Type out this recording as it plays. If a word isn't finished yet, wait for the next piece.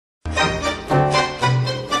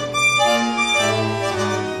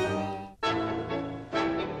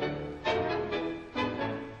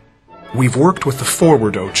We've worked with the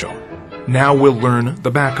forward ocho. Now we'll learn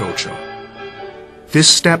the back ocho. This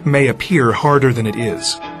step may appear harder than it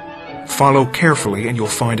is. Follow carefully and you'll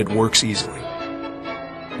find it works easily.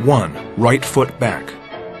 1. Right foot back.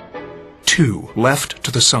 2. Left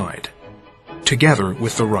to the side. Together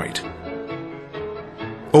with the right.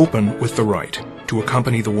 Open with the right to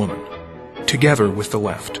accompany the woman. Together with the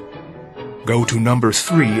left. Go to number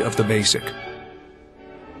 3 of the basic.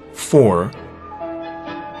 4,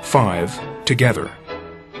 5, together.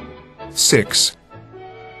 6,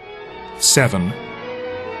 7,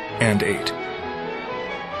 and 8.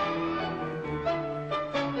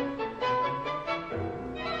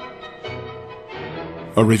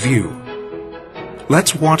 A review.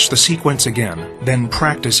 Let's watch the sequence again, then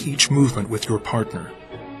practice each movement with your partner.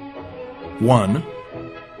 1,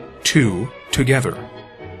 2, together.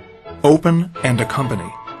 Open and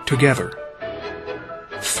accompany, together.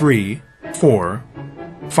 3, 4,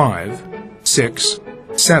 5, 6,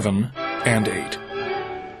 7, and 8.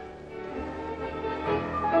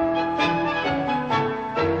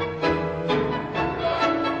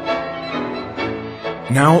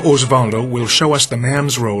 Now Osvaldo will show us the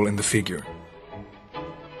man's role in the figure.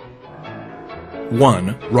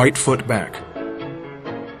 1. Right foot back.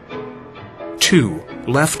 2.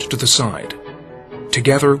 Left to the side.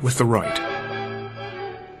 Together with the right.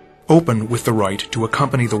 Open with the right to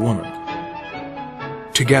accompany the woman.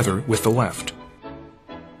 Together with the left.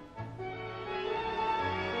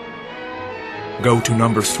 Go to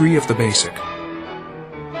number 3 of the basic.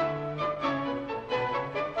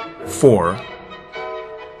 4,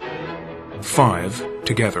 5,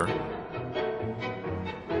 together.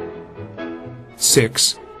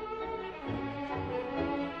 6,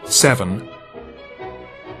 7,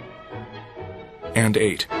 and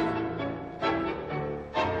 8.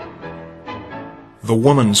 The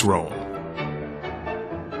woman's role.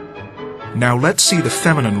 Now let's see the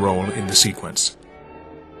feminine role in the sequence.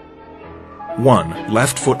 1.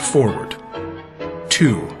 Left foot forward.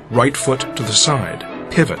 2. Right foot to the side.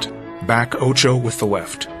 Pivot. Back ocho with the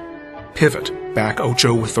left. Pivot. Back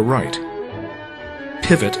ocho with the right.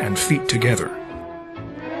 Pivot and feet together.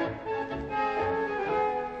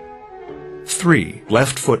 3.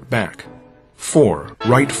 Left foot back. 4.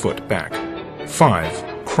 Right foot back.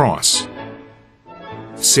 5. Cross.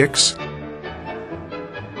 6,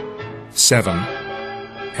 7,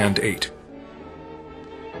 and 8.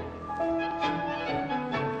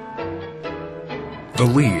 The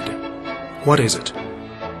lead. What is it?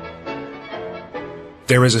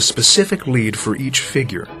 There is a specific lead for each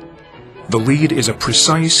figure. The lead is a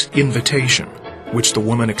precise invitation, which the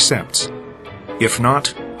woman accepts. If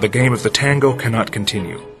not, the game of the tango cannot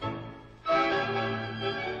continue.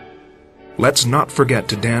 Let's not forget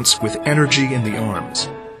to dance with energy in the arms.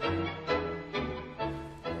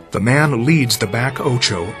 The man leads the back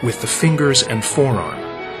ocho with the fingers and forearm.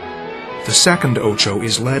 The second ocho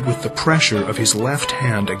is led with the pressure of his left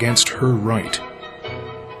hand against her right,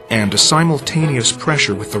 and a simultaneous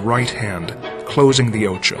pressure with the right hand, closing the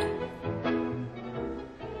ocho.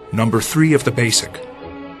 Number 3 of the basic.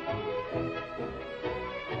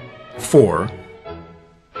 4,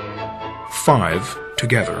 5,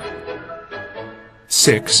 together.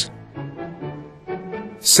 6,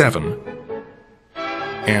 7,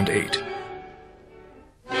 and 8.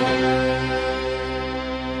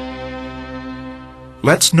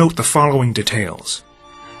 Let's note the following details.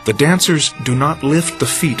 The dancers do not lift the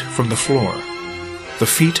feet from the floor. The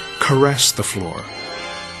feet caress the floor.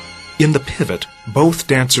 In the pivot, both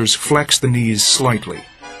dancers flex the knees slightly.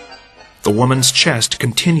 The woman's chest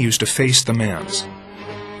continues to face the man's.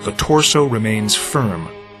 The torso remains firm,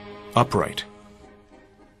 upright.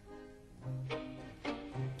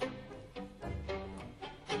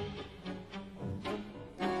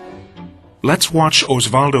 Let's watch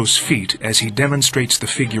Osvaldo's feet as he demonstrates the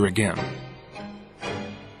figure again.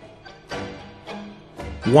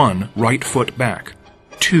 1. Right foot back.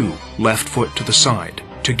 2. Left foot to the side,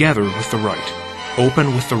 together with the right.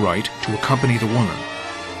 Open with the right to accompany the woman.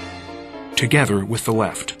 Together with the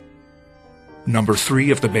left. Number 3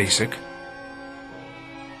 of the basic.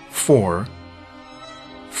 4,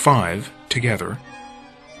 5, together.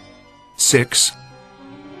 6,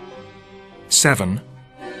 7,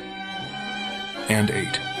 and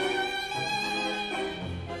 8.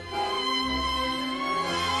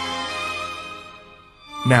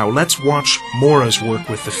 Now let's watch Mora's work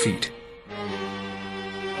with the feet.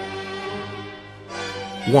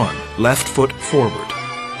 1. Left foot forward.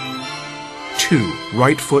 2.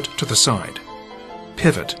 Right foot to the side.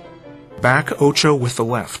 Pivot. Back ocho with the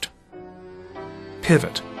left.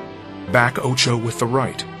 Pivot. Back ocho with the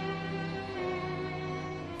right.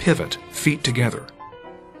 pivot, feet together.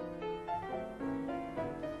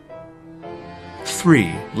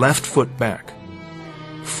 3, left foot back.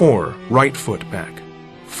 4, right foot back.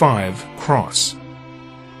 5, cross.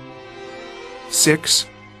 6,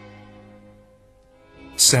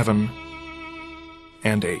 7,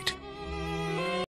 and 8.